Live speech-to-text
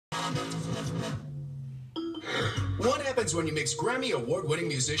What happens when you mix Grammy award-winning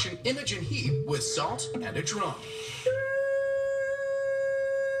musician Imogen Heap with salt and a drum?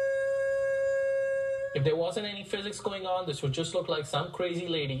 If there wasn't any physics going on, this would just look like some crazy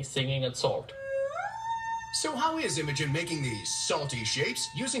lady singing at salt. So how is Imogen making these salty shapes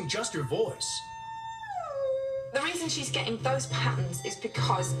using just her voice? The reason she's getting those patterns is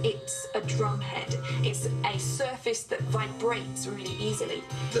because it's a drum head. It's a surface that vibrates really easily.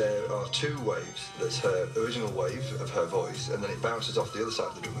 There are two waves. There's her original wave of her voice, and then it bounces off the other side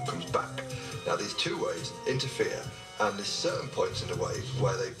of the drum and comes back. Now these two waves interfere, and there's certain points in the wave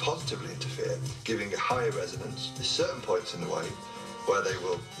where they positively interfere, giving a higher resonance. There's certain points in the wave where they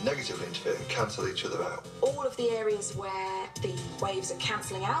will negatively interfere and cancel each other out. All of the areas where the waves are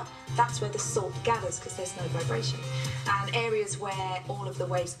cancelling out, that's where the salt gathers because there's no vibration. And areas where all of the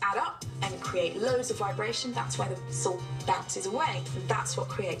waves add up and create loads of vibration, that's where the salt bounces away. And that's what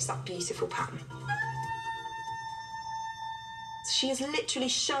creates that beautiful pattern. She is literally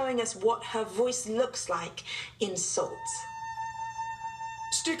showing us what her voice looks like in salt.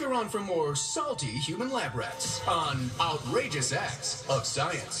 Stick around for more salty human lab rats on Outrageous Acts of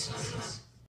Science.